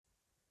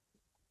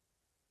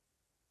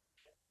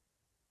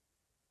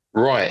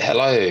Right,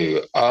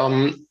 hello.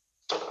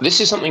 This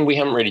is something we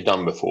haven't really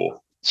done before.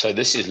 So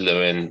this is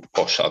Lewin,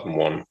 Posh Southern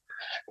One,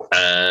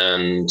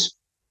 and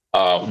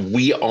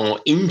we are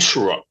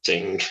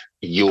interrupting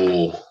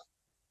your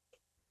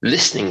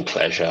listening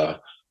pleasure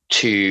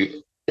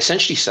to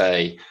essentially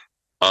say,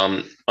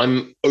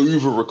 I'm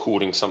over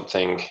recording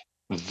something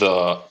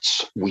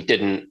that we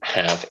didn't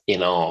have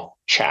in our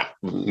chat.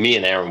 Me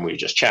and Aaron were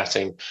just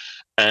chatting,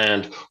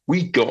 and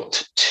we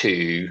got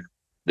to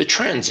the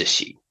trans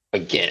issue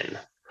again.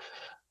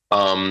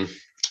 Um,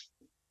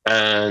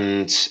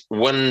 And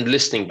when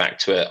listening back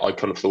to it, I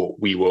kind of thought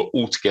we were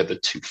altogether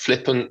too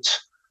flippant.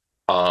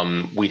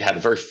 We'd had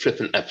a very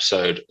flippant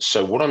episode.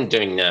 So what I'm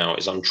doing now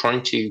is I'm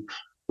trying to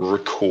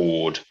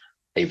record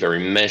a very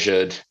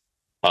measured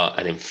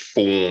and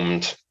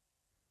informed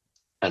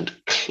and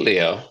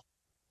clear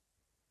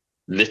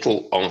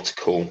little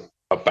article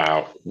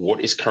about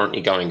what is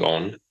currently going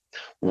on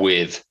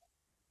with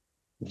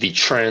the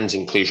trans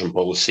inclusion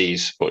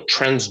policies or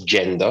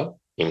transgender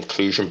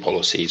inclusion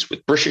policies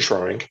with British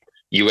rowing,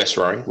 US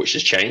rowing, which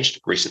has changed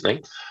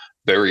recently,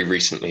 very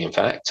recently, in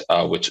fact,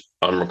 which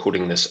I'm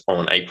recording this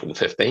on April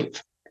the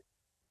 15th.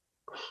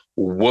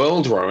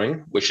 World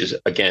rowing, which is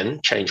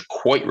again changed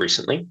quite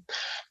recently,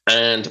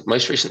 and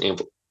most recently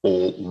of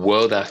all,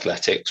 world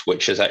athletics,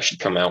 which has actually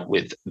come out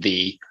with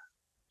the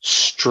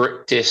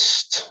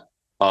strictest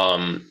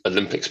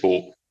Olympic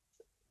sport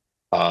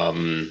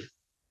um,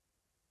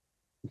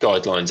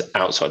 guidelines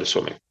outside of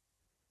swimming.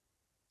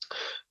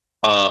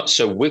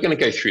 So we're going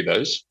to go through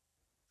those,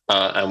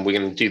 and we're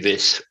going to do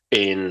this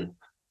in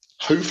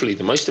hopefully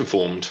the most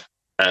informed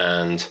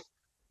and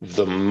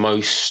the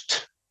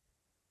most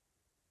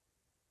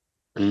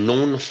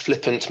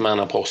non-flippant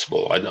manner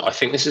possible. I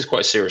think this is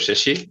quite a serious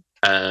issue,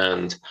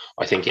 and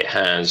I think it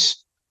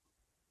has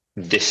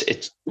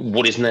it's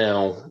what is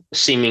now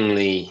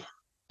seemingly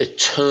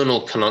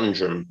eternal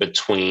conundrum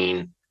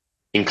between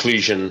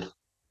inclusion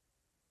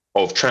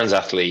of trans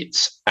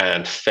athletes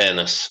and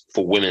fairness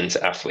for women's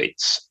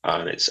athletes.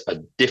 And it's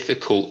a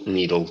difficult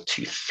needle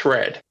to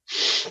thread.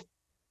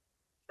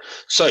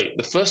 So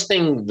the first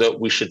thing that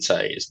we should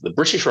say is the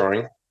British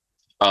rowing,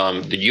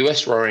 the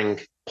US rowing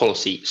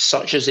policy,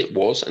 such as it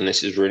was, and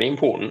this is really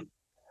important,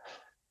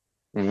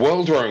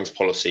 World Rowing's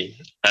policy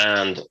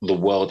and the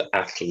World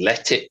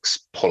Athletics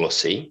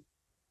policy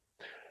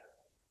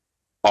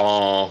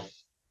are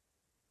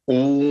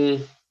all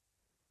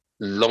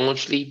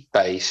largely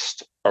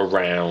based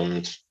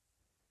around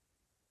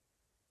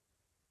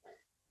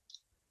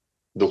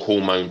the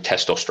hormone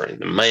testosterone,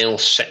 the male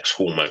sex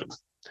hormone.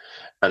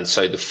 And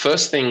so the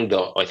first thing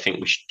that I think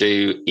we should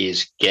do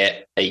is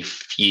get a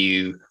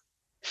few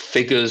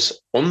figures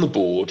on the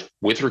board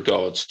with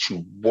regards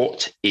to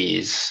what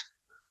is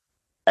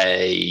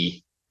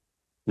a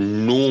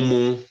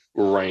normal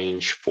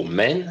range for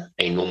men,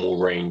 a normal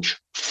range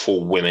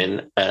for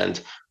women,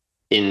 and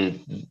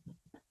in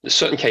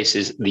certain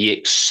cases, the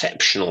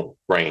exceptional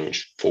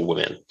range for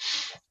women.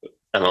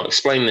 And I'll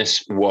explain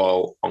this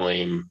while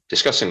I'm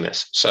discussing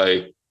this.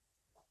 So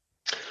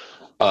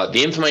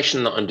the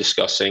information that I'm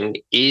discussing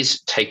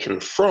is taken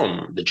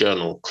from the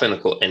journal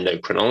Clinical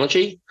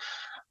Endocrinology,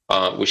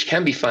 which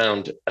can be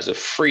found as a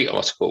free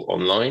article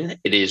online.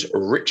 It is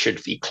Richard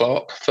V.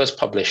 Clark, first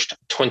published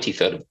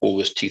 23rd of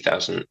August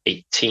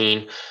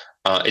 2018.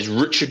 Is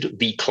Richard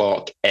V.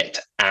 Clark et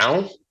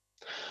al.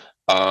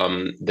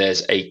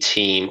 There's a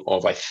team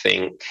of, I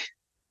think,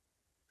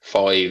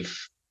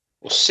 5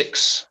 or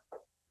 6,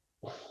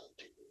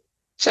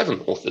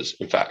 7 authors,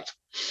 in fact.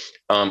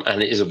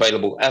 And it is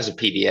available as a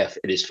PDF.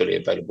 It is fully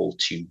available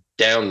to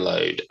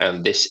download.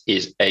 And this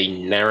is a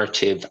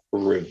narrative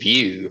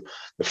review,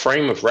 the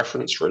frame of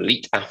reference for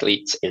elite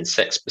athletes in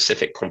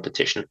sex-specific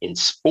competition in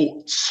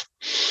sports.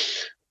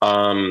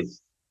 And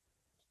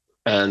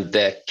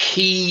their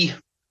key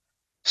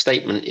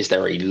statement is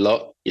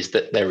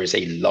that there is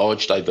a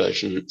large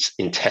divergence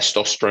in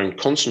testosterone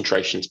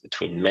concentrations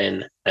between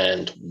men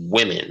and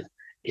women.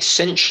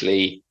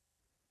 Essentially,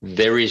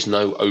 there is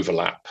no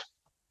overlap.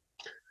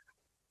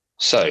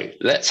 So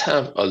let's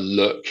have a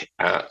look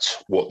at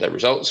what their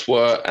results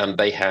were, and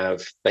they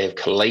have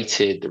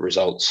collated the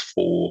results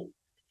for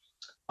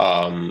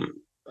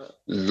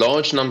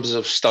large numbers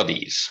of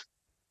studies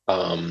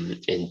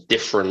in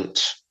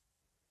different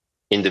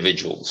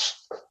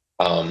individuals,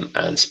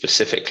 and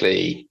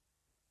specifically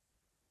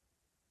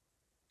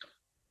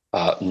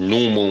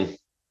normal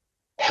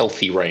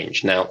healthy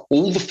range. Now,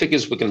 all the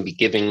figures we're going to be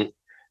giving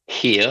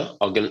here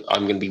I'm going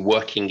to be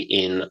working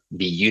in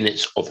the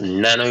units of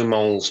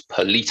nanomoles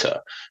per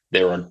liter.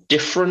 There are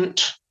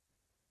different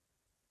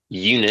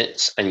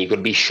units, and you've got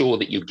to be sure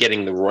that you're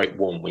getting the right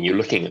one when you're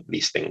looking at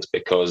these things,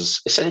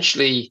 because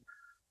essentially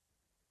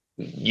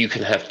you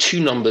can have two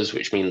numbers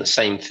which mean the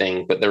same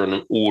thing, but they're in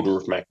an order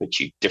of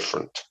magnitude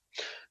different.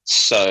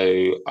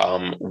 So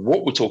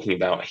what we're talking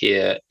about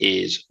here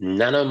is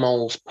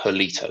nanomoles per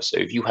liter. So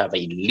if you have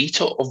a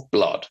liter of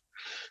blood,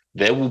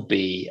 there will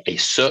be a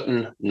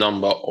certain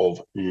number of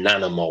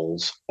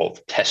nanomoles of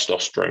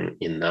testosterone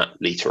in that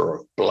liter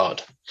of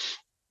blood.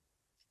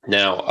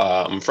 Now,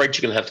 I'm afraid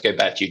you're going to have to go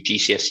back to your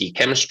GCSE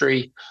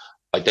chemistry.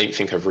 I don't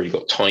think I've really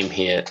got time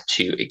here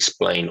to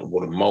explain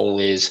what a mole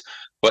is,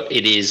 but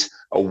it is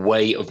a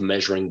way of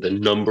measuring the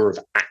number of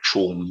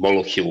actual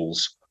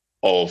molecules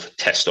of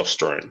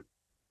testosterone.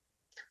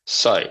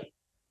 So,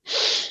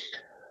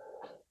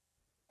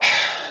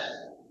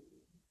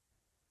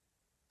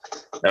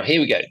 now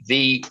here we go.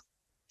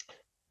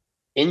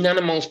 In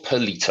nanomoles per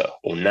liter,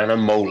 or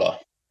nanomolar,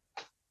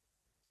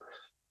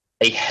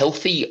 a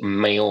healthy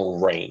male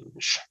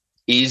range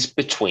is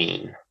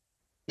between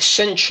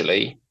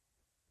essentially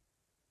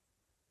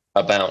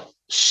about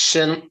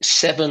 7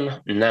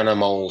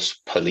 nanomoles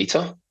per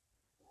liter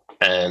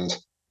and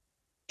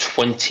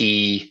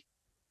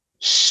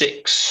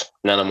 26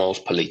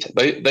 nanomoles per liter.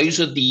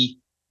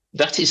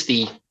 That is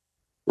the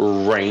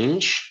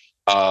range,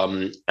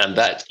 and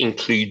that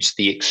includes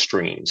the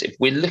extremes. If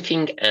we're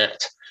looking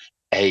at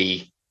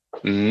a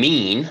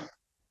mean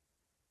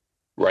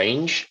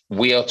range,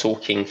 we are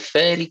talking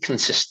fairly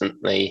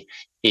consistently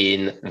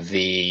in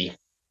the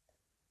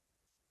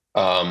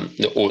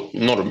or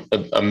not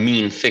a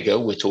mean figure,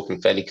 we're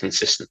talking fairly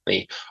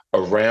consistently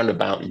around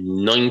about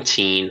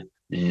 19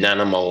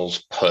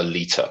 nanomoles per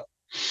liter.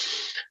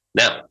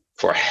 Now,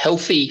 for a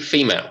healthy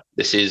female,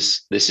 this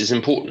is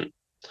important.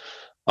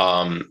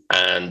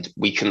 And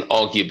we can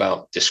argue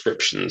about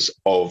descriptions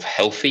of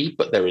healthy,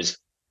 but there is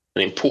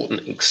an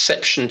important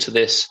exception to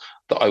this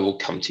that I will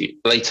come to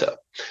later.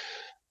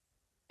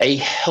 A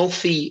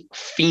healthy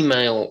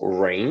female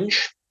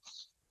range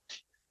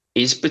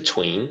is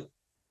between,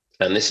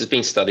 and this has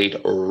been studied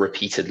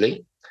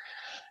repeatedly,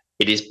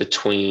 it is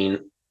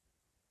between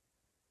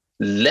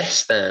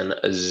less than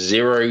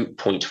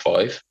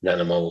 0.5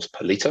 nanomoles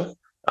per liter.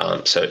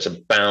 So it's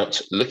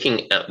about,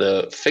 looking at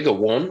the figure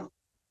 1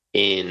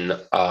 in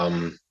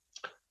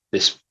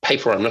this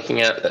paper I'm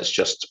looking at, that's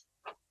just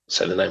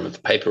say the name of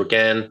the paper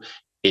again.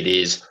 It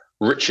is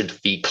Richard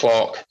V.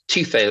 Clark,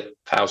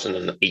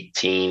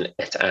 2018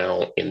 et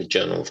al. In the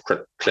Journal of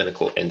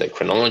Clinical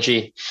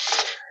Endocrinology.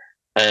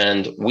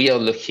 And we are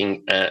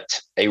looking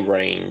at a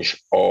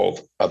range of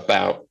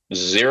about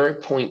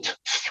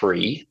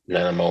 0.3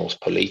 nanomoles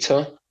per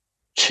liter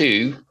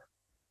to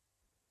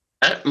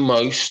at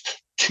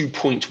most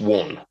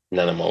 2.1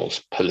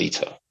 nanomoles per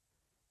liter.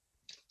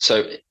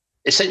 So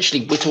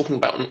essentially, we're talking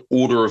about an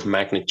order of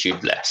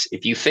magnitude less.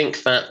 If you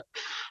think that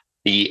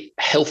the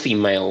healthy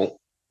male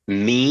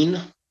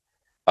mean,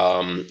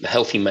 the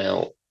healthy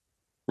male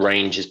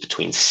range is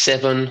between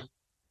 7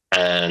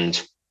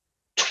 and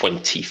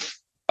 20.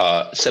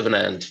 7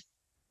 and,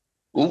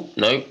 oh,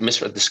 no,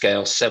 misread the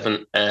scale,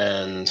 7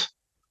 and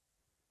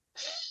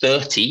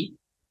 30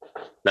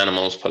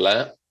 nanomoles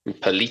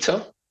per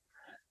liter.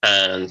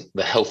 And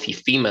the healthy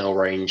female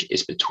range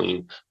is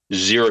between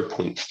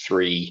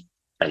 0.3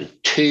 and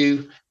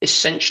 2.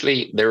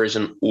 Essentially, there is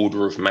an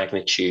order of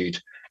magnitude.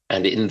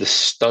 And in the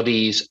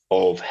studies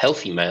of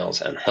healthy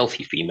males and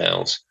healthy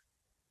females,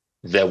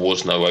 there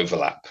was no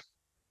overlap.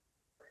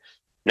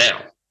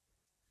 Now,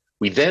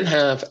 we then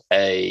have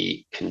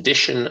a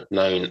condition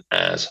known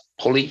as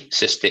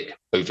polycystic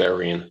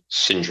ovarian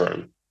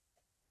syndrome.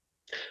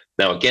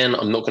 Now, again,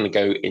 I'm not going to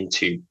go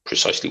into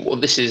precisely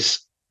what this is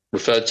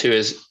referred to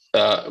as,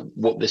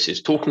 what this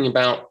is talking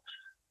about,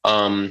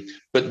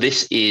 but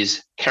this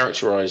is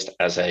characterized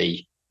as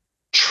a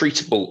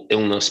treatable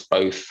illness,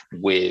 both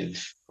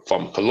with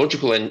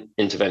pharmacological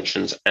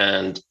interventions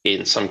and,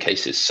 in some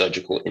cases,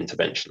 surgical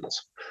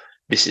interventions.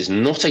 This is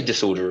not a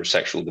disorder of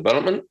sexual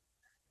development.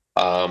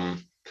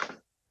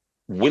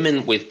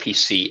 Women with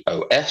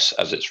PCOS,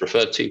 as it's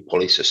referred to,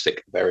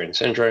 polycystic ovarian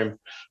syndrome,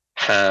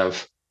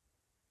 have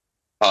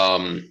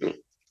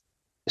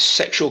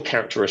sexual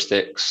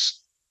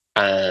characteristics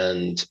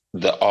and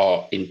that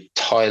are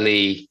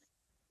entirely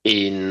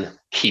in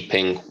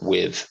keeping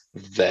with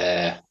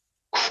their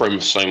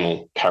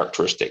chromosomal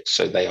characteristics.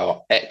 So they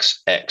are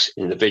XX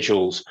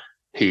individuals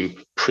who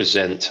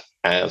present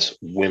as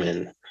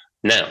women.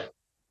 Now,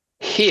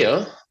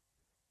 here,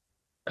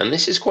 and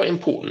this is quite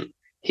important,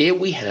 here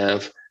we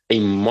have a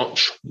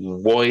much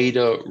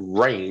wider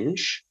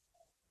range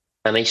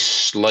and a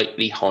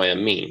slightly higher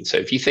mean. So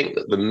if you think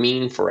that the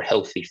mean for a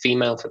healthy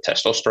female for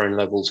testosterone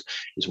levels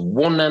is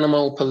 1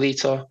 nanomole per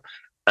liter,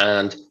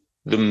 and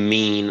the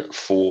mean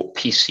for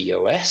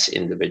PCOS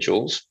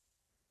individuals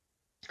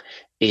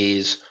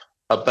is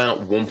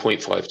about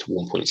 1.5 to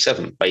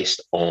 1.7, based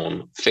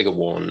on figure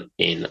 1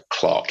 in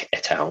Clark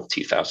et al.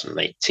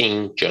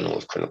 2018, Journal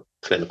of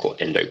Clinical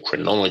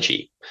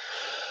Endocrinology.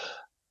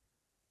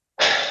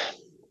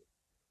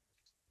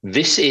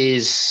 This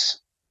is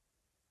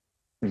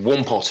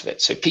one part of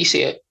it. So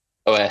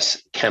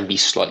PCOS can be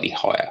slightly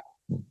higher,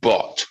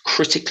 but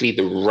critically,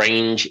 the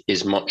range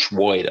is much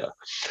wider.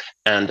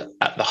 And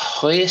at the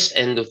highest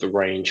end of the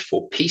range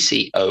for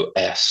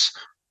PCOS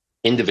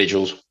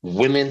individuals,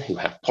 women who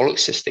have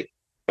polycystic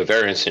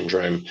ovarian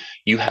syndrome,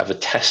 you have a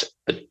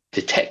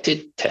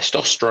detected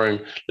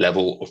testosterone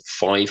level of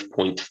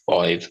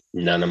 5.5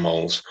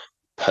 nanomoles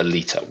per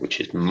liter, which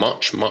is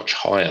much, much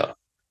higher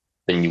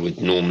than you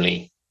would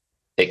normally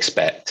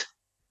expect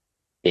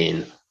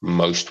in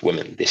most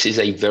women. This is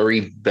a very,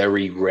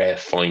 very rare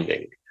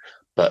finding,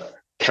 but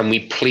can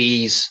we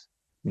please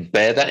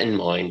bear that in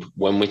mind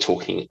when we're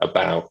talking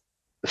about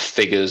the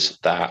figures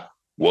that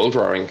World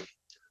Rowing,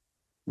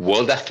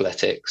 World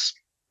Athletics,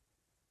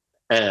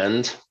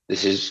 and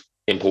this is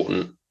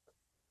important,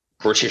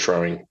 British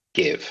Rowing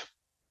give.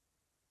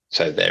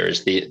 So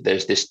there's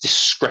this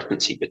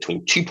discrepancy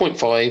between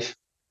 2.5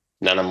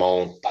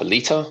 nanomole per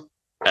litre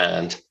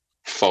and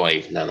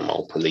 5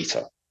 nanomole per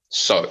litre.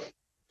 So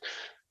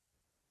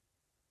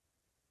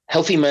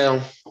healthy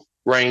male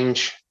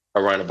range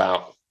around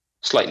about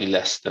slightly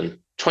less than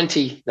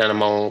 20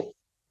 nanomole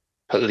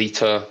per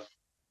litre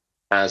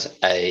as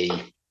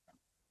an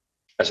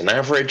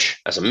average,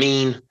 as a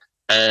mean,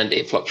 and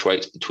it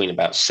fluctuates between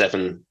about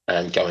 7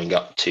 and going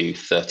up to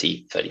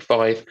 30,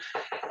 35.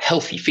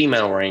 Healthy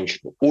female range,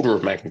 order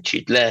of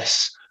magnitude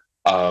less.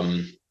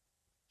 The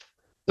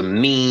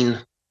mean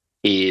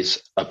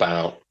is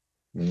about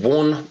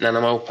 1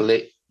 nanomole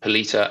per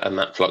litre, and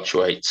that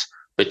fluctuates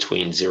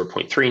between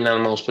 0.3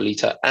 nanomoles per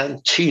litre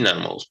and 2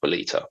 nanomoles per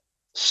litre,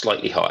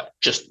 slightly higher,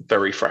 just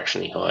very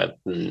fractionally higher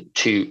than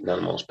 2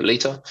 nanomoles per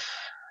litre.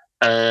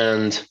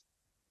 And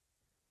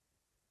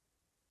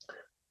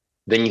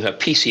then you have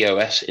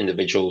PCOS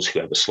individuals who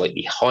have a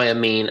slightly higher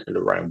mean at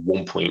around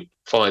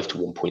 1.5 to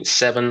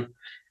 1.7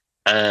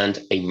 and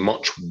a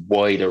much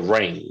wider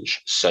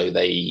range. So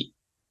they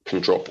can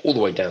drop all the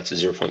way down to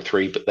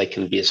 0.3, but they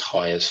can be as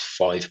high as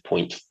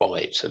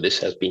 5.5. So this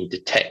has been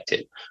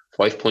detected,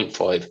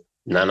 5.5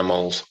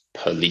 nanomoles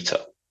per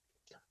litre.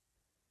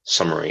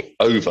 Summary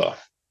over.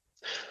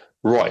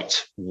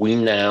 Right, we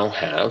now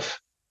have,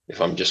 if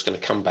I'm just going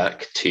to come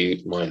back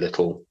to my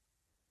little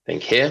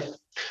thing here,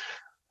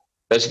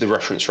 those are the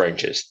reference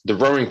ranges, the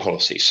rowing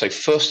policy. So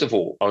first of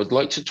all, I would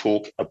like to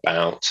talk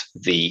about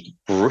the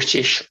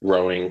British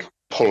rowing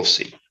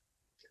policy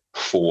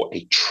for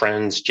a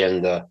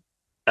transgender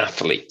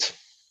athlete.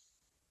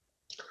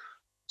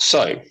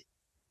 So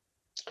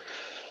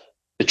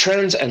the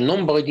trans and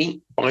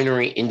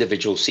non-binary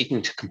individuals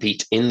seeking to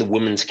compete in the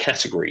women's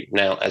category.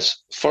 Now, as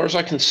far as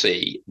I can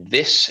see,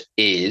 this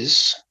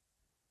is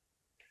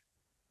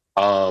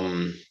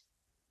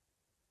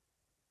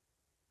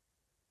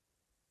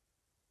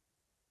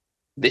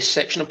this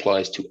section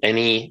applies to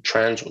any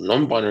trans or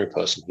non-binary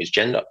person whose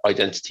gender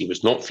identity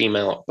was not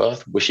female at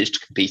birth, wishes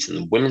to compete in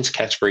the women's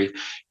category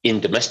in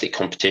domestic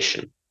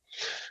competition.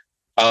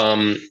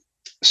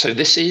 So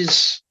this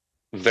is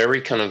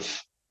very kind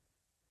of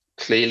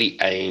clearly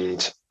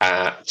aimed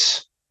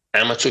at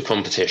amateur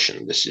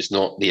competition. This is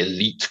not the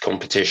elite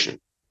competition.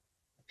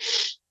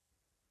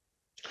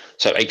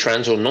 So a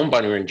trans or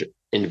non-binary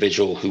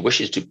individual who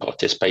wishes to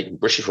participate in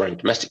British rowing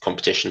domestic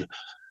competition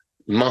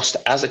must,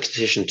 as a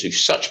condition to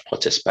such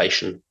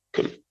participation,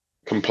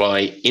 comply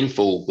in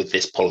full with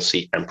this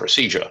policy and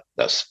procedure.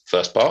 That's the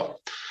first part.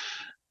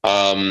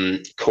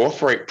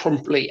 Cooperate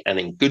promptly and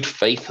in good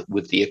faith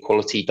with the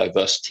Equality,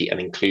 Diversity and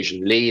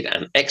Inclusion Lead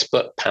and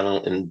Expert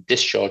Panel in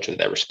discharge of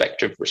their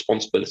respective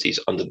responsibilities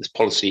under this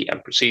policy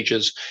and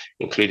procedures,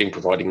 including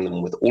providing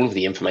them with all of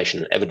the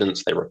information and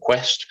evidence they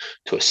request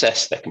to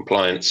assess their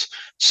compliance.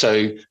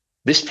 So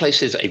this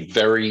places a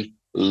very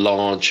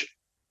large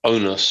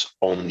onus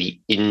on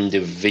the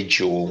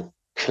individual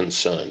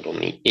concerned, on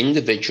the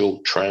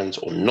individual trans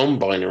or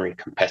non-binary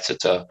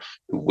competitor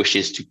who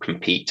wishes to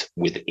compete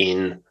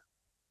within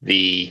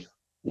the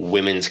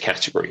women's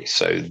category.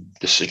 So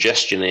the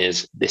suggestion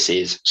is this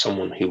is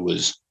someone who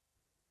was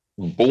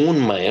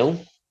born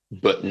male,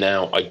 but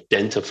now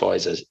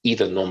identifies as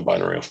either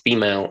non-binary or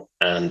female,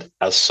 and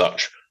as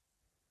such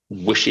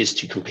wishes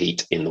to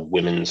compete in the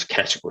women's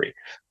category.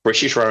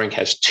 British rowing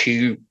has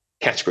two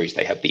categories.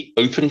 They have the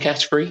open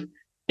category.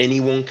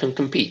 Anyone can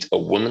compete. A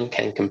woman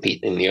can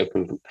compete in the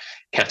open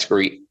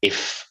category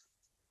if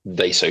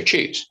they so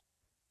choose.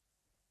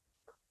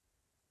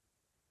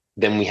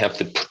 Then we have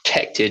the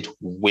protected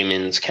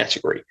women's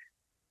category.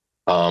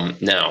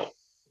 Now,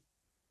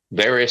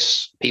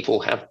 various people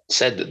have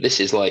said that this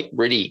is like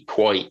really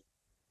quite,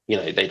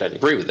 they don't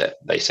agree with it.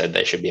 They said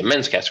there should be a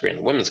men's category and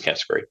a women's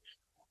category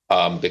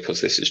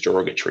because this is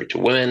derogatory to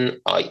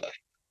women.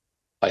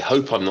 I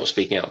hope I'm not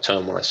speaking out of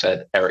turn when I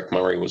said Eric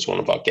Murray was one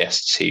of our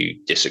guests who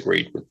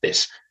disagreed with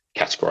this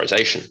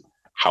categorization.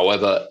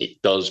 However,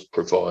 it does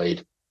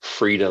provide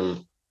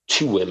freedom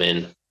to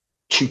women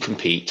to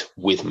compete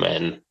with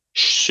men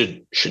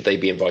should they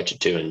be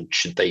invited to and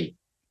should they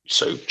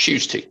so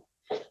choose to.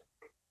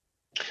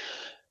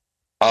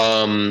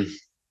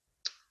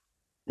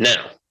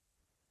 Now,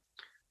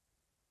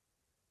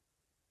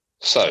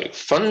 so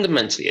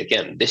fundamentally,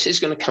 again, this is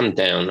going to come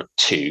down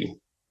to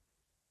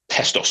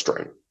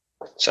testosterone.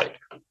 So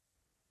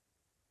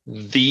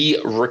the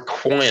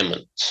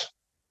requirement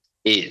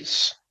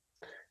is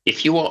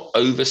if you are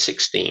over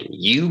 16,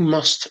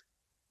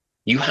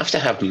 you have to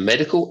have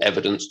medical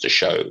evidence to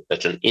show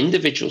that an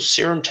individual's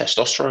serum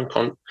testosterone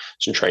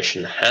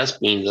concentration has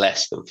been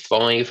less than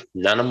 5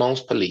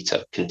 nanomoles per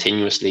litre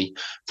continuously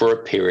for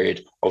a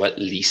period of at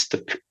least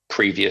the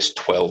previous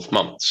 12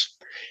 months.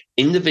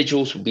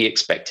 Individuals will be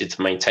expected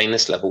to maintain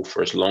this level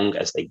for as long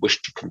as they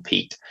wish to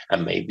compete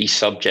and may be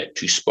subject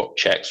to spot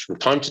checks from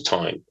time to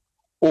time,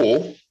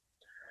 or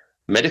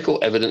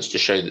medical evidence to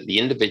show that the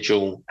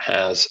individual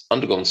has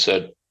undergone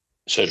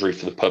surgery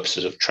for the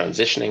purposes of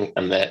transitioning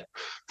and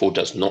therefore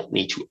does not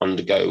need to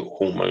undergo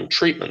hormone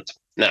treatment.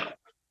 Now,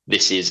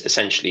 this is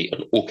essentially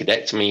an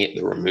orchidectomy,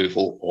 the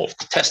removal of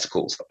the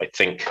testicles that I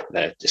think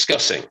they're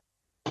discussing.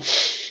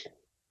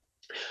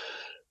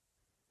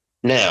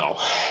 Now,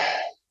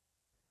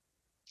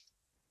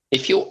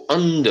 if you're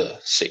under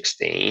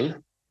 16,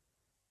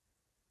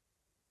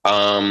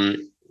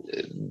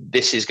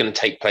 this is going to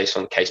take place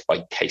on a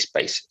case-by-case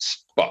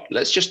basis. But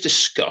let's just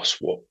discuss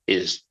what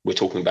we're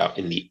talking about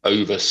in the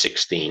over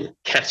 16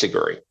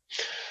 category.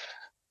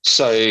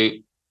 So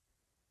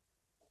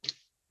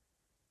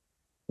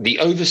the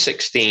over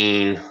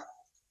 16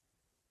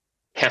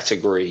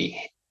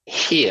 category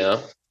here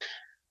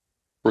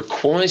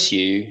requires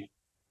you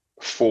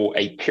for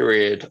a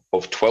period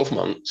of 12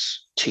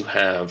 months to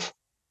have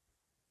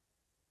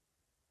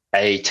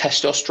a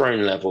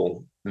testosterone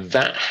level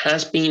that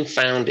has been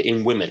found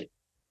in women,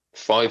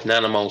 5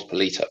 nanomoles per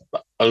liter,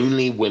 but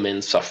only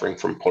women suffering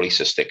from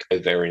polycystic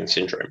ovarian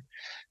syndrome.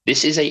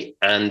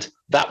 And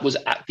that was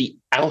at the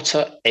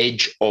outer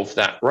edge of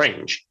that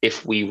range.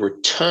 If we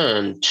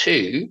return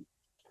to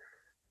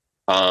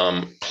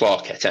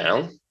Clark et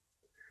al.,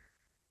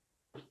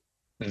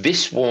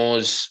 this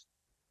was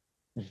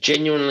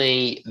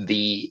genuinely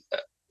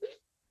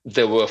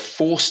there were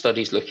 4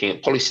 studies looking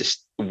at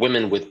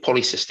women with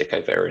polycystic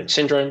ovarian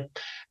syndrome,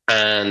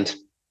 and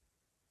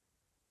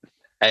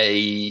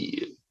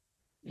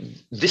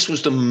this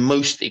was the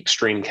most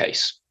extreme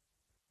case.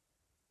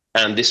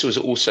 And this was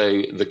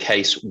also the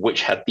case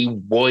which had the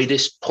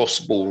widest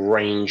possible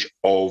range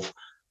of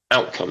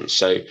outcomes.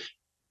 So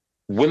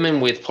women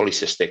with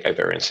polycystic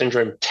ovarian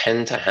syndrome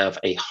tend to have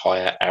a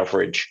higher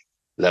average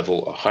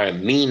level, a higher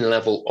mean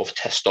level of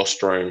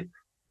testosterone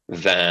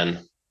than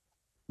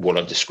what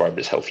I've described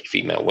as healthy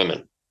female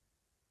women.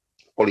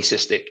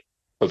 Polycystic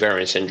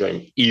ovarian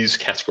syndrome is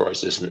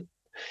categorized as an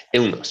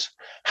illness.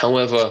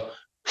 However,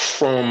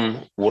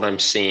 from what I'm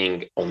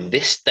seeing on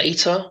this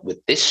data with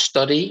this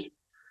study,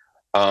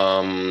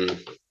 where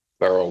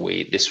are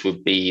we? This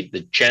would be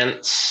the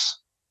Jantz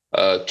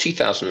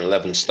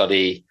 2011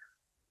 study.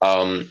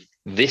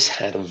 This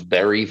had a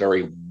very,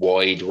 very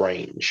wide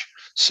range.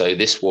 So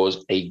this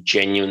was a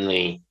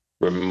genuinely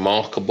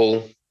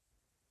remarkable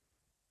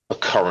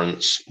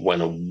occurrence when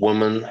a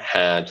woman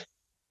had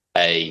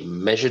a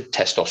measured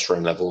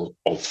testosterone level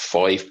of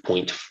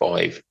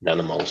 5.5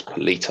 nanomoles per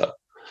liter.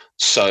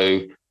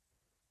 So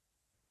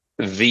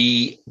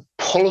the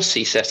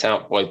policy set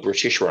out by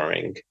British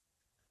Rowing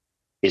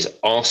is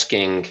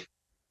asking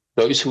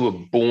those who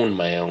are born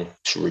male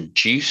to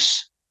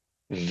reduce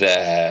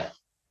their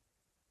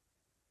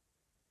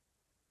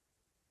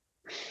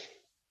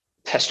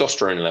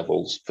testosterone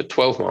levels for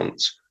 12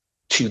 months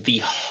to the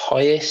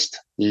highest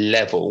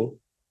level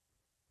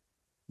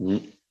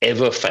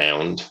ever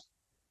found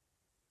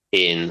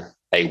in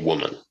a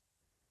woman.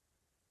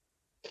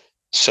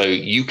 So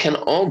you can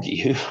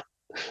argue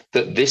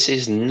that this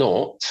is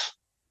not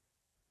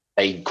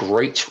a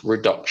great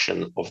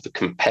reduction of the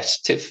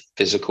competitive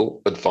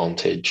physical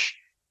advantage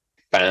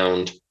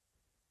found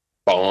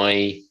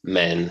by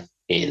men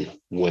in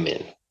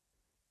women.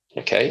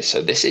 Okay,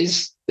 so this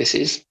is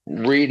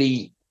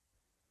really,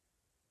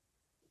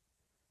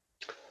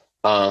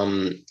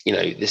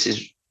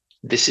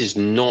 this is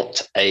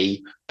not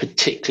a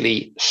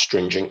particularly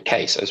stringent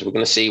case, as we're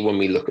going to see when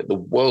we look at the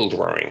world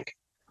rowing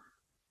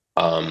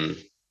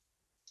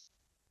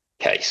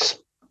case.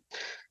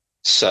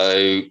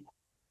 So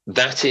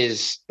that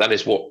is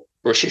what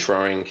British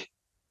Rowing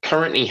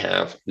currently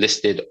have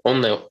listed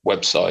on their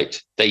website,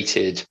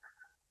 dated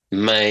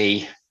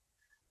May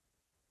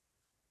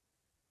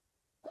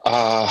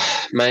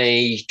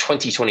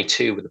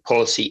 2022, with the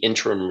policy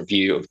interim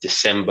review of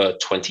December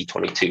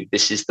 2022.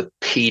 This is the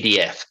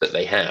PDF that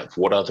they have.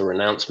 What other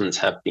announcements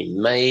have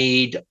been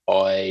made?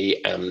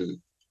 Let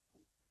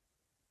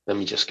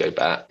me just go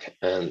back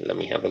and let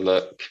me have a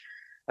look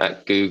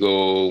at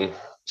Google.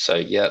 So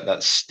yeah,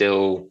 that's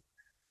still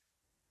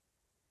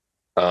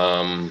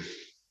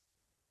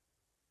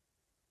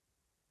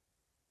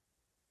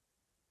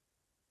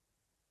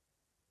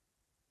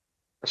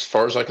as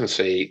far as I can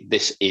see,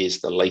 this is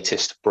the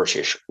latest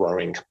British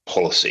Rowing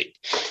policy.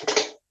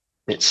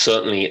 It's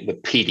certainly the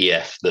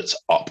PDF that's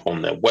up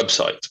on their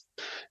website.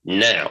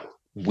 Now,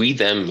 we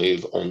then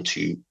move on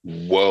to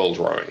World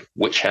Rowing,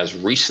 which has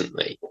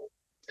recently,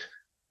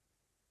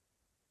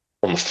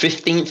 on the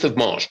 15th of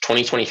March,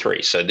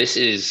 2023, so this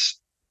is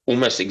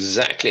almost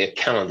exactly a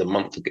calendar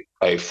month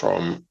ago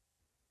from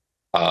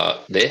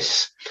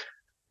this,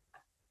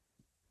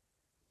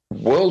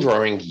 World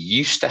Rowing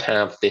used to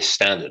have this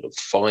standard of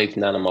 5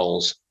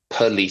 nanomoles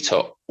per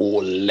liter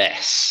or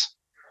less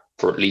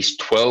for at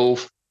least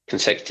 12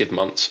 consecutive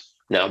months.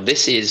 Now,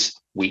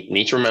 we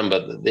need to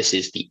remember that this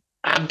is the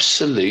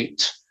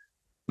absolute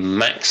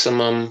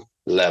maximum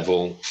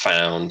level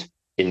found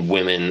in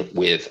women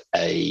with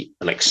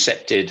an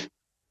accepted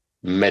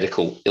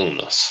medical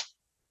illness.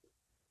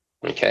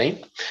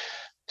 Okay,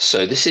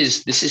 so this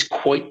is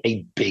quite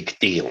a big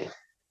deal.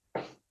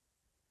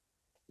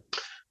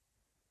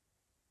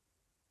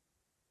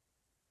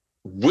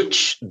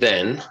 Which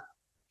then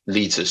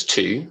leads us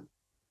to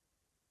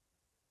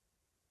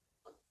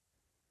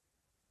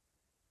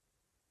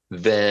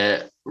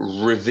their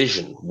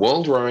revision.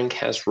 World Rowing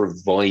has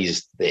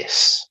revised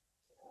this.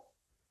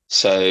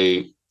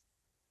 So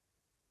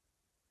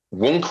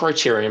one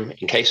criterion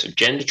in case of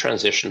gender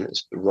transition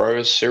is the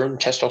rower's serum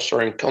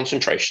testosterone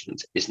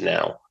concentrations is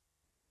now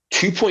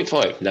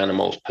 2.5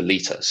 nanomoles per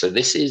liter. So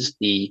this is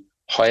the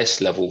highest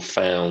level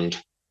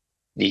found,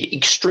 the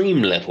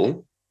extreme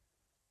level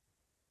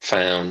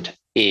found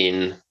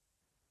in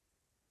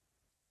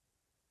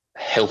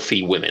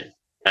healthy women,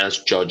 as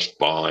judged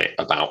by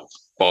about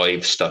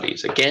 5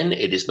 studies. Again,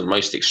 it is the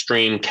most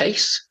extreme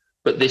case,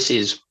 but this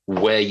is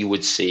where you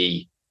would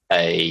see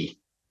a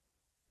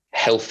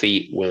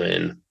healthy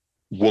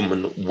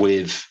woman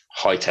with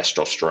high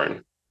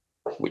testosterone,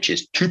 which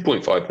is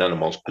 2.5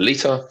 nanomoles per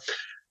liter.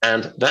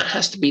 And that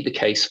has to be the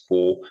case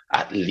for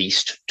at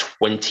least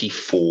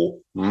 24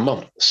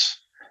 months.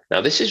 Now,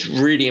 this is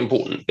really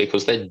important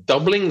because they're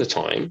doubling the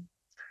time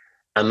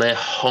and they're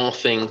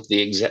halving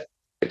the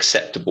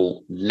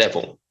acceptable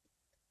level.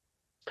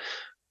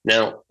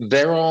 Now,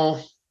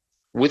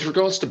 with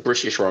regards to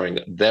British rowing,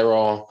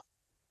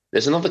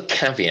 there's another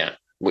caveat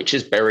which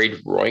is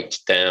buried right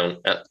down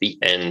at the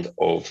end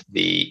of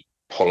the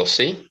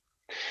policy,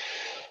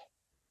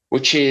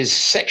 which is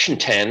section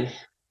 10,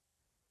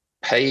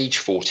 page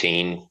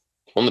 14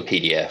 on the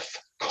PDF,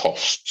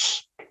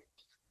 costs.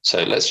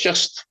 So let's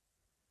just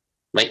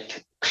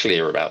make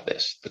clear about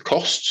this. The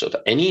costs of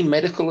any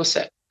medical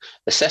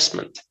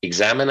assessment,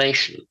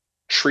 examination,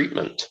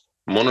 treatment,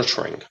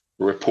 monitoring,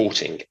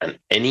 reporting, and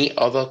any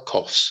other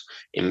costs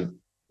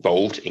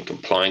involved in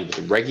complying with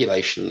the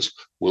regulations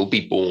will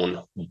be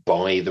borne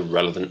by the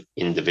relevant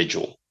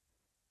individual.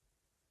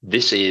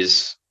 This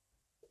is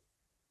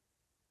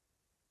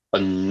a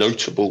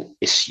notable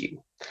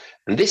issue.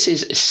 And this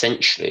is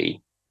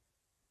essentially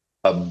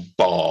a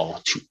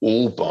bar to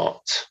all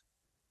but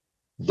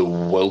the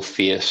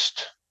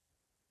wealthiest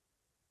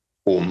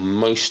or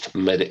most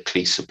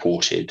medically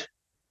supported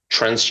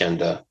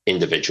transgender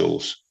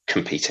individuals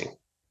competing,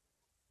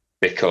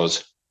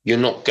 because you're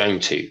not going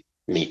to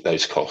meet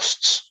those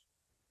costs.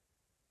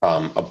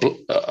 A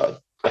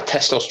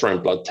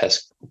testosterone blood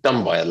test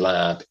done by a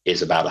lab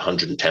is about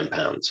 £110,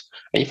 and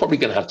you're probably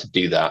going to have to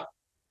do that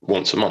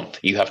once a month.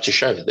 You have to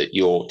show that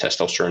your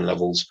testosterone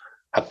levels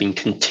have been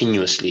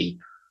continuously,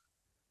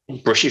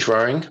 in British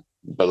rowing,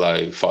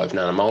 below 5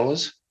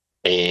 nanomolars,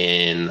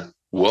 in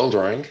world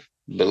rowing,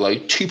 below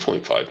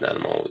 2.5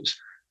 nanomolars.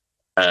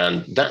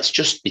 And that's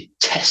just the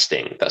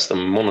testing, that's the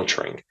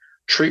monitoring.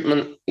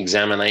 Treatment,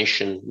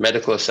 examination,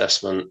 medical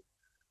assessment,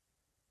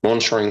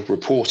 monitoring,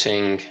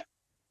 reporting,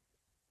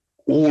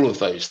 all of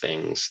those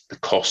things, the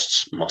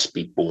costs must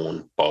be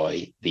borne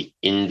by the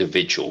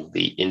individual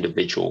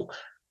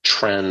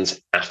trans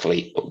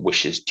athlete that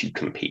wishes to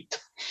compete.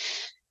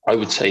 I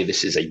would say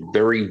this is a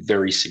very,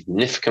 very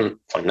significant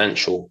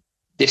financial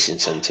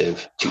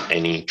disincentive to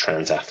any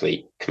trans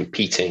athlete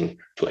competing,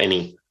 to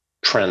any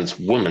trans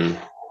woman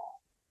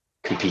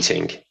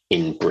competing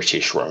in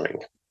British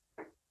rowing,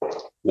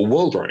 or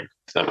world rowing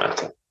for that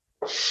matter.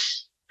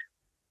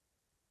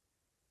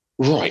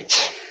 Right.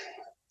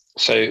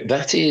 So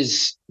that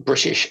is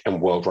British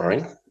and world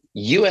rowing.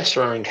 US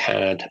rowing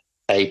had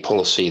a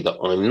policy that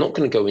I'm not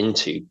going to go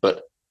into,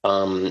 but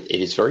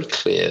it is very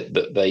clear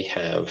that they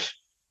have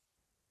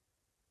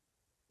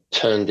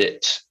turned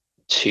it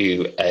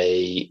to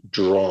a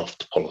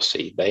draft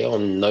policy. They are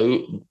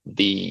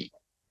the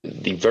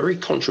very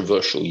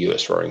controversial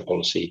US rowing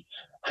policy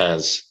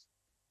has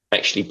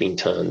actually been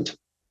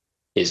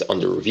is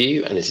under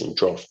review and is in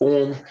draft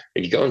form.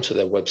 If you go onto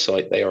their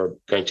website, they are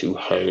going to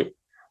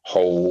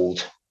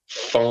hold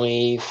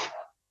 5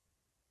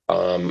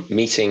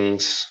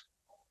 meetings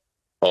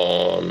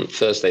on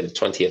Thursday, the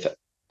 20th of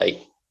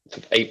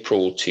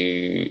April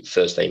to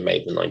Thursday,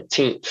 May the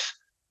 19th,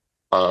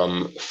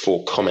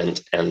 for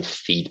comment and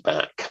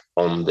feedback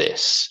on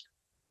this.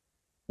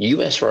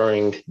 US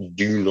rowing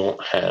do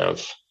not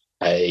have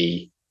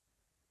a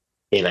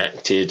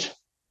enacted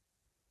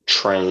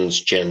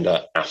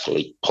transgender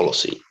athlete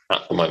policy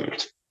at the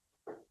moment.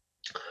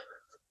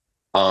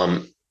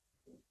 And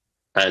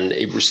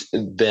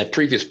their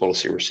previous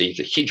policy received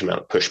a huge amount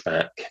of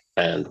pushback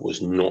and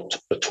was not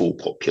at all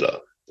popular.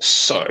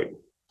 So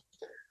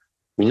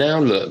we now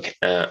look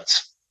at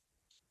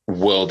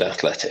world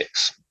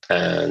athletics.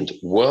 And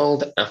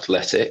world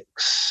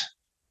athletics,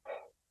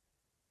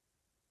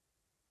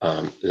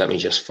 let me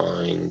just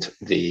find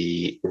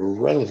the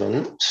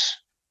relevant.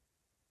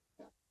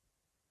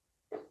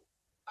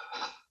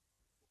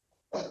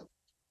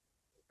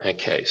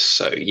 Okay,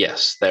 so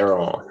yes, there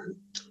are.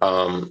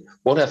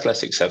 World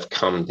athletics have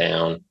come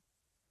down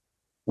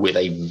with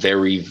a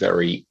very,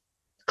 very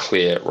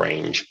clear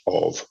range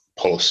of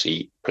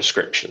policy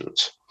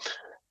prescriptions.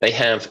 they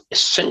have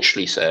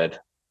essentially said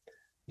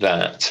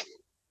that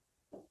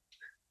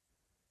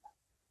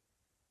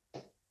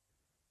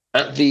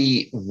at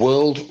the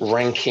world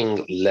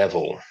ranking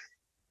level,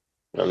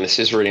 and this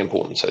is really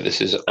important, so this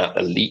is at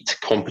elite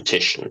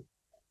competition,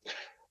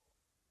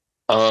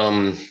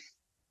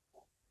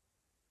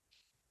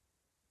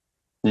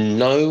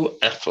 no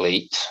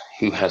athlete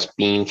who has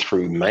been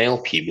through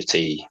male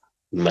puberty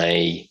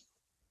may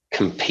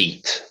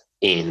compete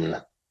in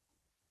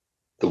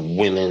the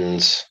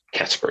women's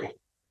category.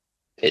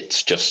 It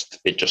just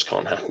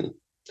can't happen.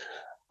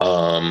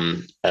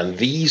 And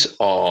these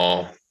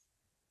are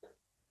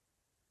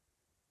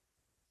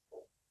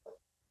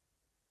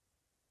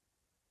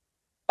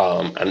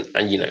and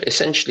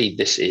essentially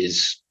this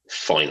is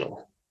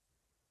final.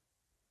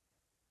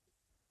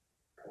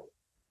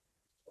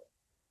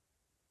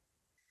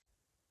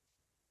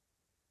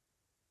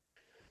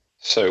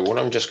 So what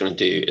I'm just going to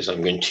do is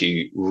I'm going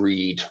to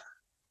read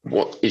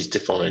what is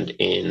defined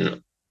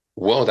in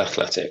World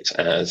Athletics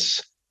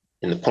as,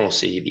 in the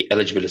policy, the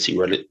eligibility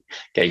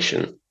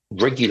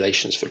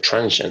regulations for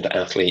transgender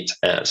athletes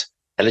as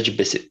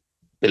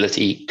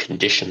eligibility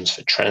conditions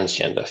for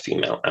transgender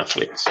female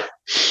athletes.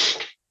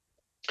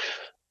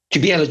 To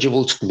be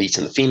eligible to compete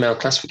in the female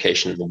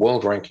classification in the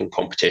world ranking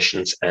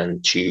competitions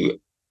and to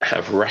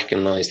have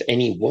recognized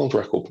any world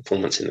record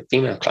performance in the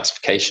female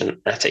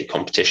classification at a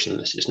competition,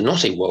 this is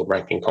not a world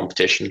ranking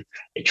competition,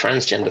 a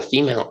transgender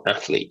female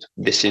athlete,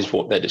 this is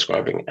what they're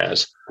describing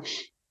as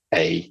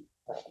a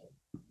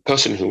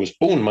person who was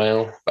born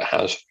male but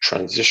has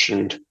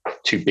transitioned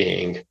to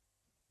being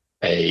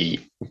a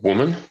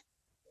woman.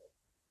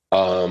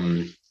 A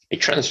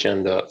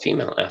transgender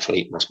female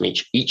athlete must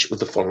meet each of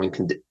the following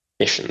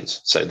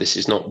conditions. So this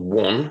is not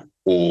one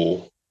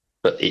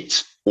but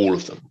it's all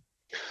of them.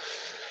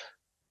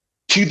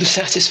 To the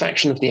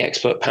satisfaction of the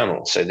expert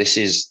panel. So this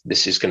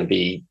is going to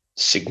be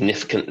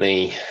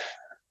significantly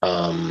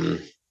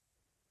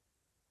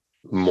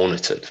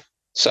monitored.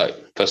 So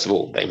first of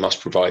all, they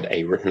must provide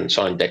a written and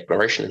signed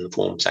declaration in the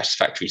form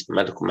satisfactory to the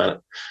medical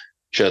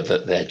manager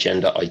that their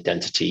gender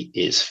identity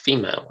is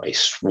female, a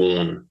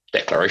sworn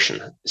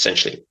declaration,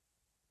 essentially.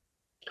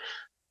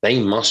 They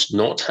must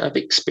not have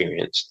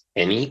experienced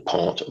any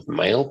part of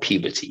male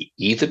puberty,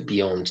 either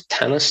beyond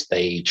Tanner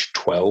stage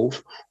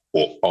 12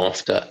 or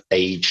after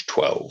age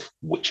 12,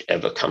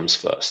 whichever comes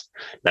first.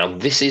 Now,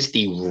 this is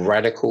the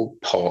radical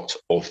part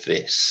of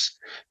this.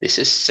 This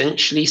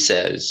essentially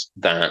says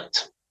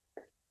that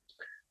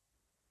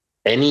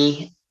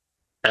any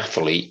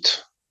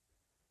athlete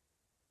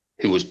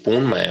who was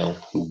born male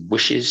who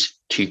wishes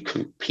to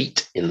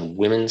compete in the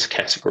women's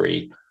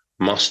category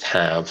must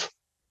have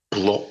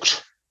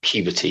blocked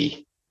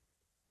puberty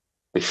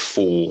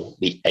before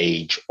the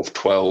age of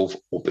 12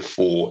 or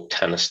before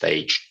Tanner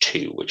stage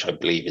 2, which I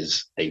believe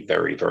is a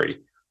very,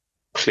 very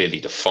clearly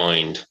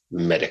defined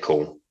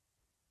medical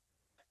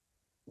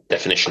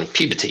definition of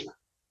puberty.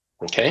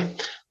 Okay,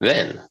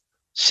 then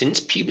since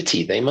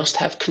puberty, they must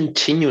have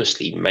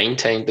continuously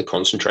maintained the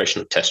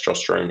concentration of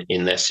testosterone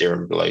in their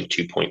serum below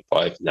 2.5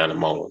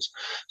 nanomolars.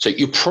 So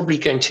you're probably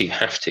going to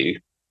have to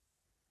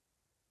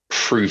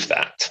prove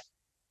that.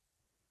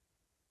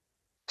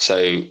 So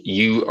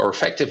you are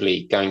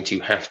effectively going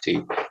to have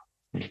to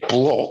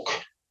block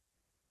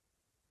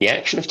the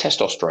action of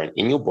testosterone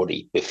in your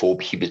body before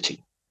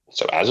puberty.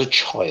 So as a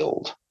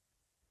child,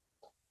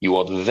 you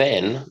are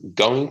then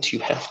going to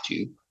have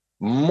to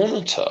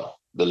monitor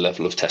the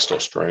level of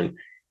testosterone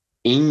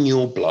in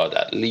your blood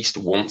at least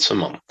once a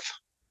month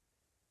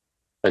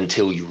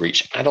until you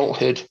reach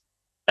adulthood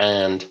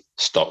and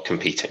stop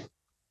competing.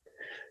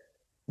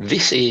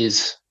 This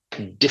is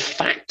de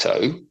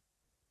facto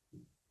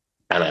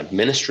an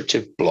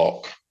administrative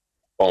block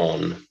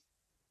on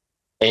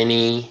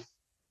any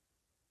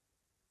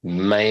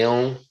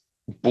born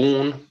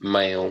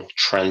male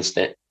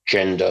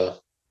transgender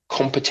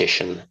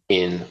competition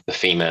in the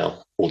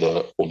female or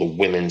the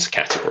women's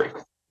category,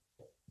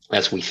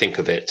 as we think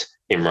of it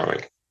in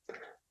rowing.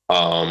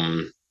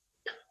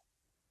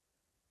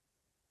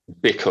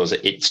 Because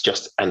it's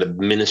just an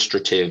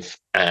administrative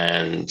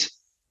and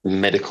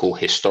medical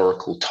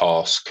historical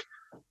task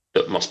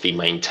that must be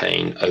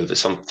maintained over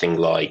something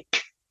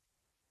like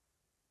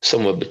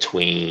somewhere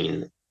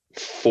between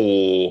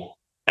 4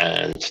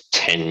 and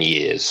 10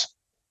 years.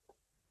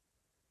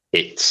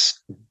 It's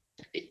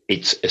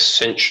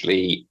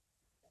essentially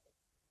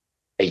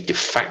a de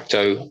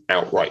facto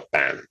outright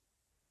ban.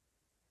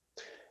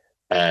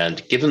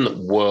 And given that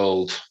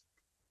world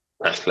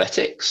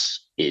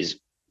athletics is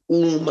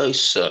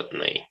almost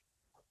certainly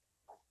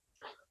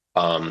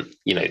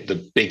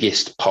the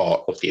biggest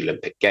part of the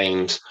Olympic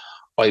Games,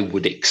 I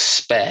would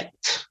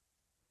expect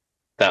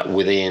that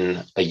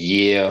within a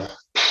year,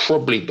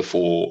 probably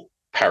before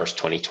Paris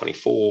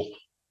 2024,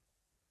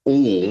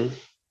 all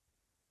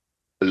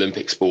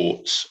Olympic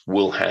sports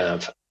will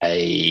have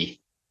a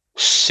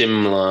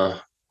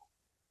similar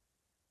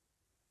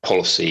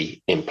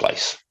policy in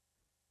place,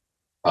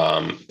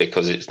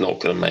 because it's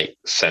not going to make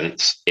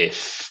sense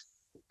if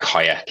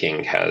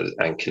kayaking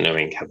and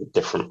canoeing have a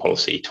different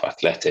policy to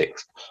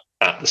athletics,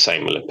 at the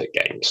same Olympic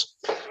Games.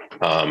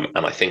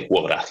 And I think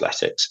World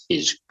Athletics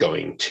is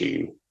going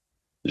to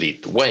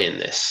lead the way in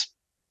this.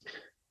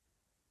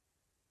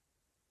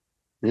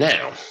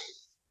 Now,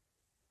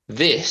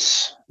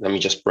 let me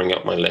just bring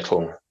up my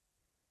little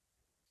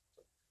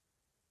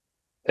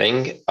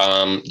thing.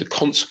 The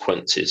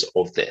consequences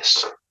of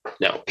this.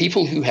 Now,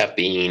 people who have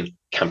been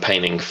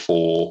campaigning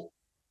for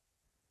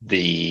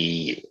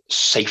the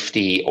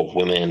safety of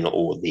women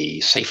or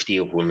the safety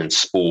of women's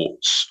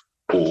sports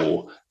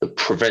or the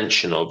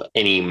prevention of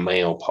any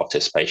male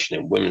participation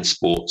in women's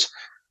sports,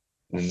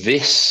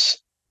 this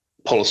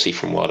policy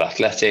from World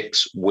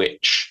Athletics,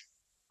 which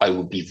I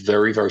would be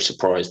very, very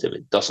surprised if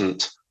it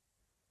doesn't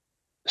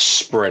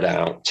spread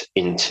out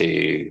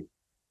into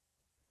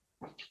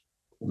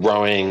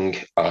rowing.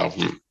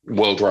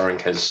 World Rowing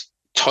has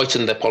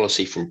tightened their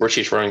policy from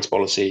British Rowing's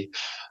policy.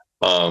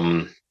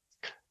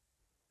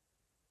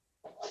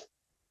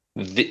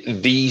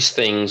 These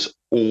things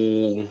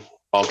all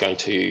are going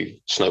to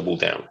snowball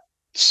down.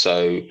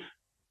 So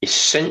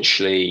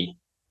essentially,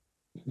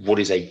 what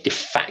is a de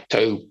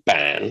facto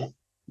ban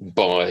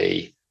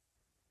by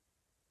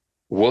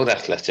World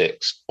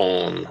Athletics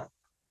on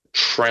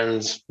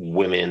trans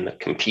women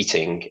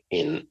competing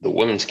in the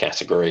women's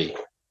category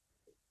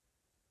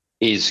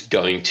is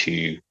going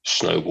to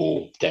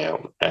snowball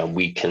down. And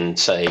we can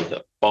say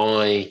that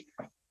by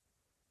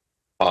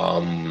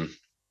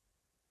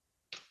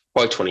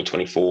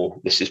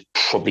 2024, this is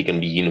probably going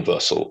to be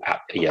universal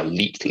at the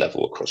elite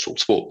level across all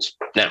sports.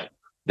 Now,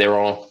 there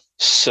are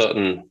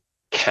certain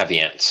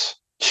caveats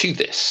to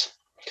this.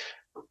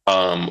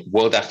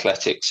 World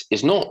Athletics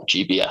is not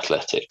GB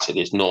Athletics. It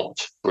is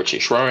not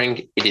British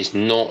Rowing. It is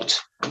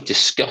not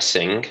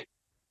discussing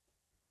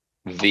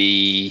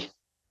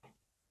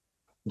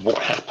what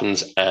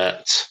happens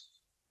at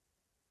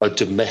a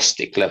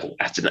domestic level,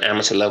 at an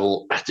amateur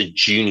level, at a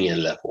junior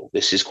level.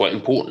 This is quite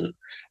important.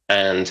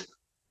 And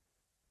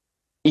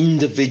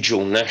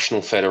individual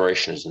national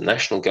federations and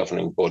national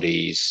governing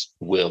bodies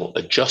will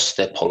adjust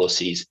their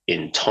policies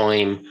in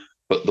time,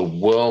 but the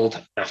World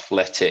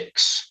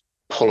Athletics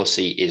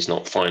policy is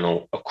not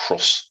final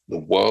across the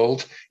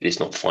world. It is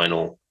not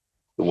final.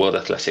 The World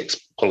Athletics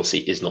policy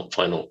is not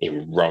final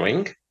in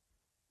rowing.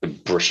 The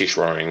British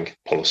rowing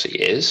policy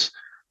is.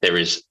 There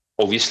is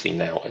obviously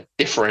now a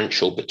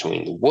differential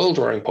between the World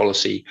Rowing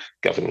policy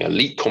governing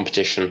elite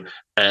competition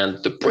and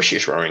the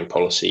British rowing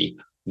policy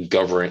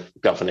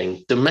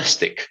governing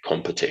domestic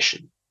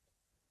competition.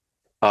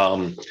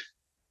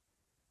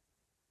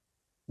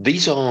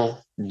 These are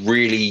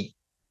really,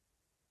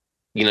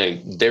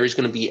 there is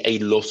going to be a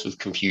lot of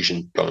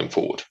confusion going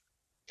forward.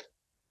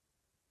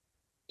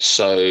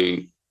 So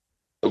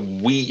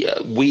we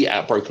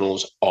at Broken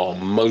Oars are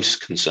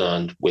most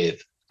concerned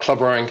with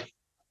club rowing.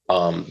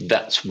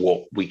 That's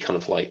what we kind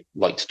of like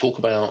to talk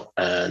about.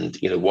 And,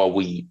 while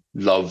we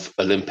love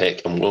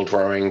Olympic and world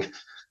rowing,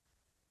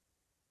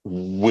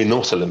 we're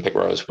not Olympic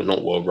rowers, we're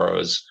not world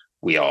rowers,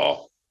 we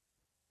are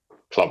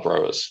club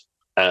rowers.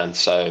 And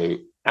so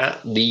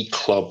at the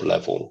club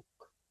level,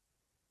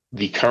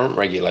 the current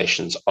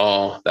regulations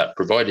are that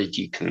provided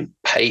you can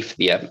pay for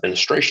the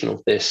administration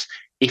of this,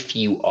 if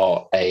you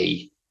are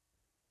a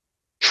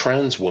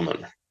trans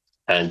woman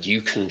and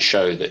you can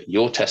show that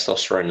your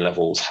testosterone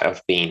levels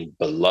have been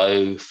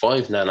below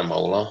 5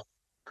 nanomolar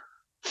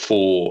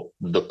for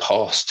the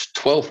past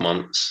 12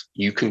 months,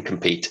 you can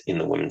compete in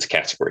the women's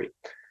category.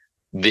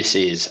 This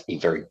is a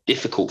very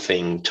difficult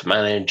thing to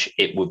manage.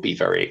 It would be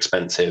very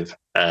expensive,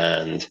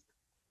 and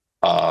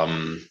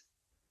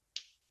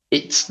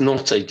it's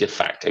not a de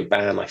facto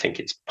ban. I think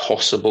it's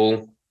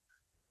possible,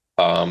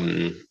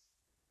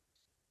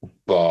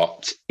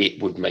 but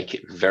it would make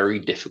it very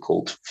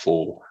difficult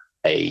for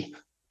a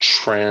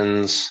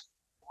trans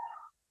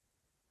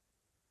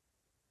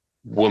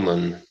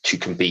woman to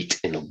compete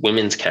in the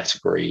women's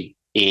category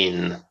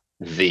in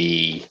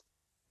the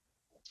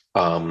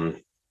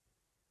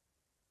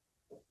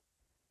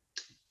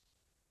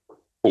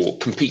or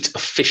compete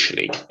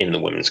officially in the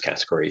women's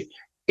category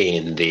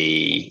in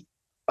the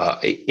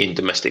in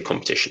domestic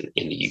competition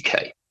in the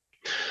UK.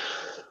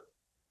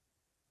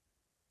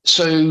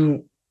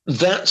 So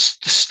that's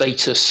the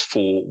status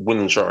for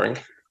women's rowing,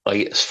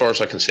 as far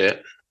as I can see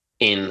it,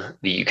 in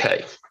the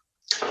UK.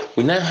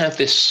 We now have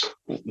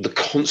the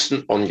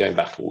constant ongoing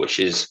battle, which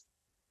is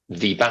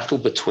the battle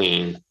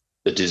between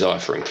the desire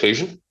for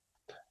inclusion.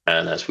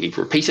 And as we've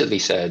repeatedly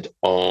said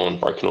on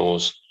Broken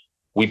Oars,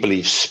 we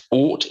believe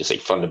sport is a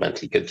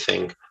fundamentally good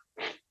thing.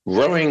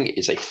 Rowing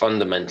is a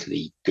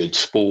fundamentally good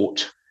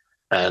sport,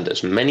 and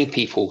as many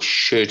people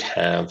should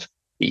have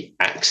the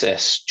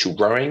access to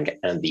rowing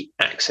and the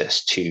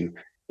access to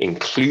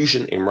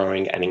inclusion in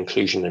rowing and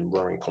inclusion in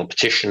rowing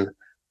competition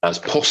as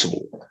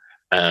possible.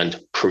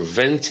 And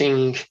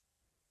preventing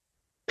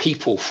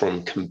people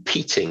from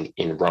competing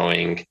in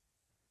rowing,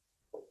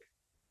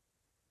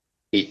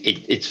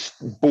 it's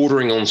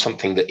bordering on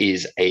something that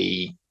is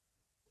an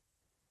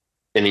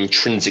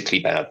intrinsically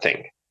bad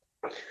thing.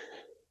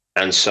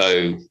 And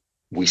so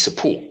we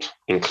support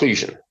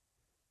inclusion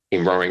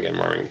in rowing and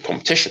rowing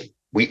competition.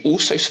 We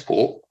also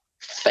support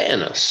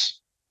fairness.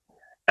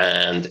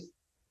 And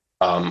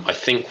I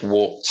think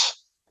what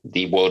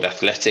the World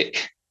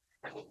Athletics,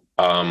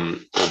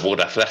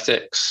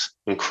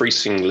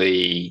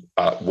 increasingly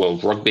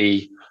World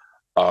Rugby,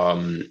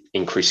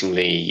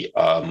 increasingly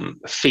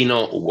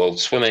FINA or World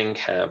Swimming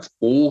have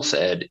all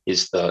said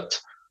is that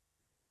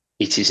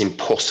it is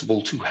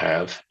impossible to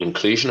have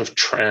inclusion of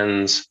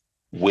trans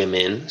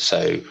women,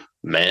 so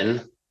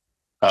men,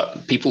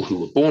 people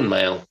who were born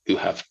male who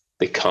have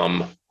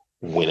become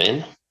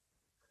women.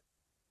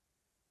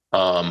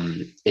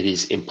 It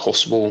is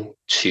impossible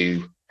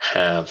to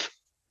have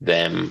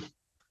them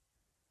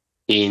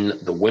in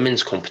the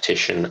women's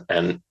competition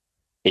and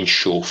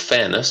ensure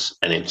fairness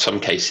and in some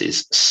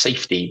cases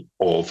safety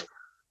for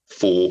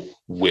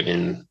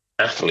women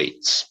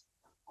athletes.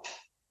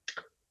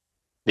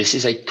 This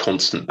is a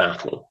constant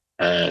battle.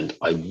 And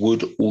I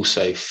would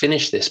also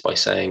finish this by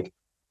saying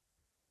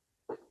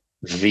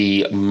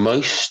the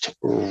most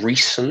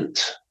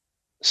recent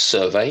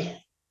survey,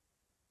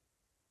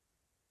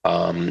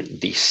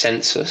 the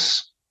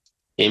census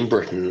in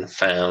Britain,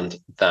 found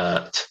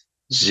that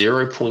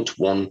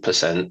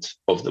 0.1%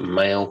 of the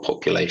male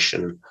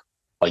population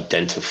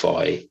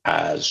identify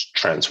as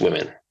trans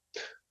women.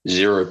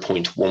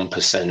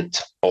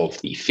 0.1%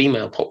 of the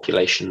female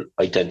population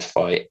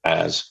identify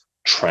as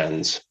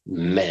trans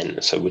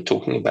men. So we're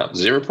talking about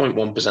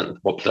 0.1% of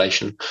the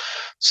population.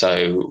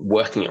 So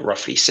working at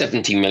roughly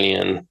 70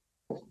 million,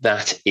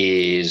 that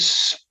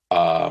is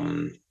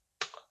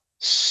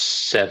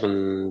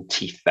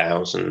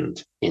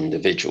 70,000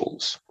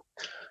 individuals.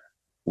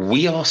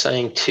 We are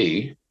saying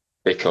too,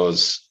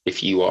 because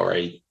if you are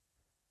a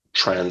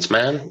trans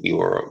man, you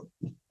are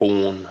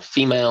born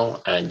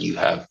female and you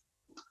have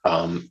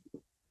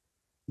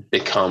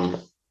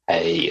become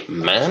a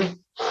man,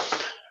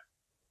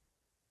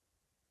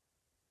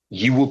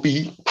 you will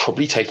be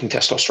probably taking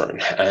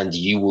testosterone and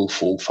you will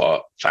fall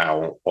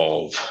foul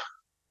of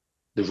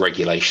the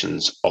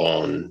regulations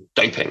on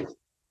doping.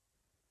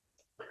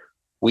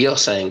 We are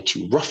saying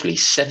to roughly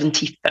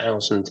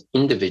 70,000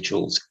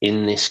 individuals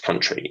in this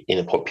country, in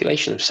a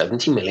population of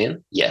 70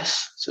 million,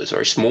 yes, so it's a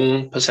very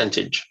small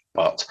percentage,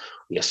 but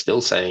we are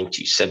still saying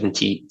to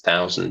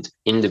 70,000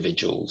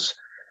 individuals,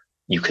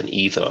 you can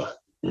either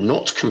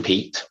not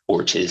compete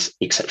or it is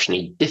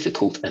exceptionally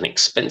difficult and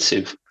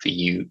expensive for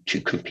you to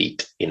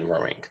compete in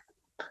rowing.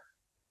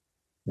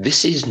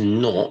 This is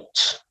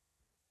not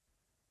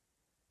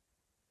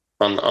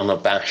an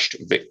unabashed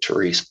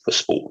victory for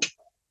sport.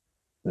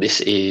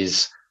 This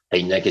is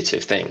a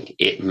negative thing.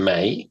 It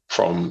may,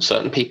 from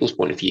certain people's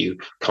point of view,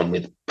 come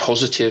with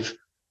positive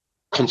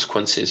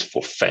consequences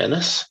for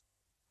fairness.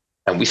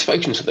 And we've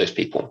spoken to those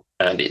people,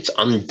 and it's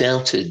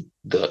undoubted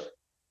that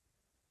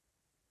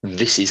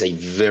this is a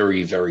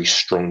very, very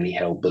strongly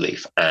held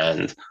belief,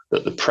 and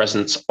that the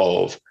presence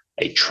of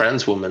a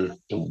trans woman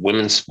in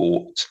women's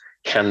sports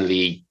can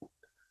lead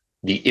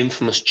the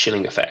infamous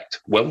chilling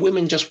effect, where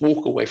women just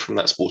walk away from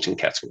that sporting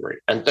category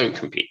and don't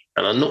compete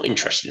and are not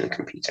interested in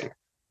competing.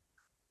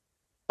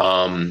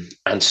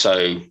 And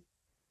so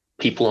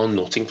people are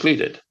not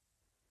included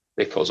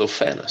because of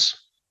fairness.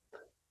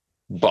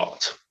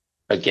 But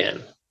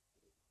again,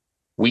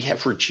 we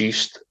have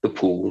reduced the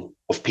pool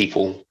of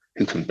people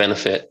who can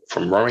benefit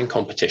from rowing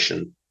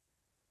competition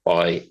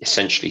by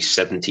essentially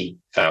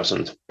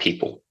 70,000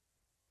 people.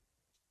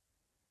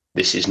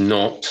 This is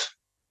not,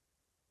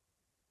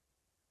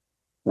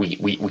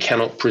 we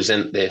cannot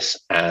present this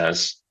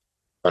as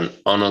an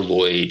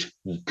unalloyed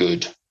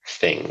good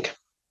thing.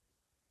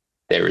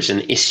 There is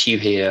an issue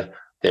here.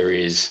 There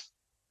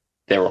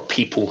are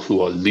people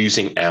who are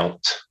losing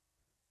out,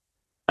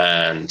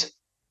 and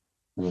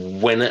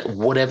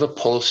whatever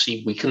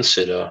policy we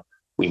consider,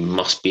 we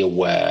must be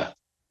aware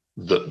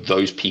that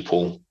those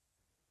people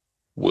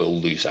will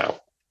lose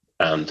out,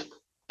 and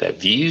their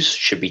views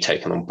should be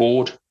taken on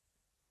board,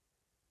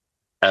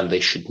 and they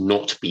should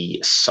not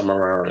be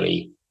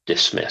summarily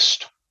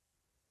dismissed.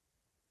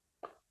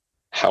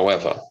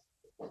 However,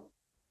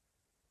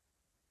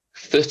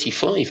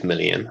 35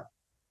 million,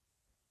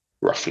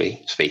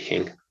 roughly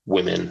speaking,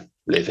 women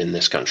live in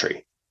this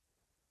country,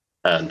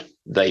 and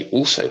they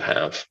also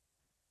have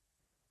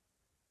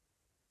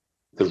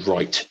the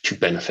right to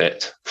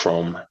benefit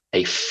from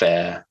a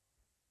fair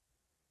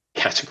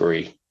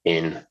category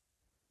in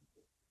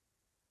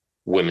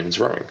women's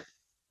rowing.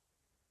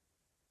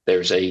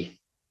 There's a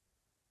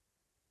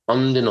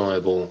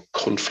undeniable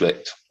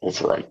conflict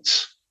of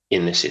rights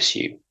in this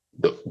issue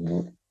that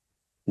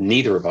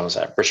neither of us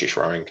at British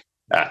Rowing,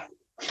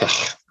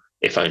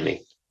 if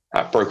only,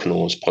 at Broken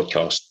Oars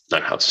podcast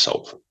know how to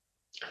solve.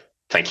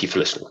 Thank you for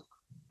listening.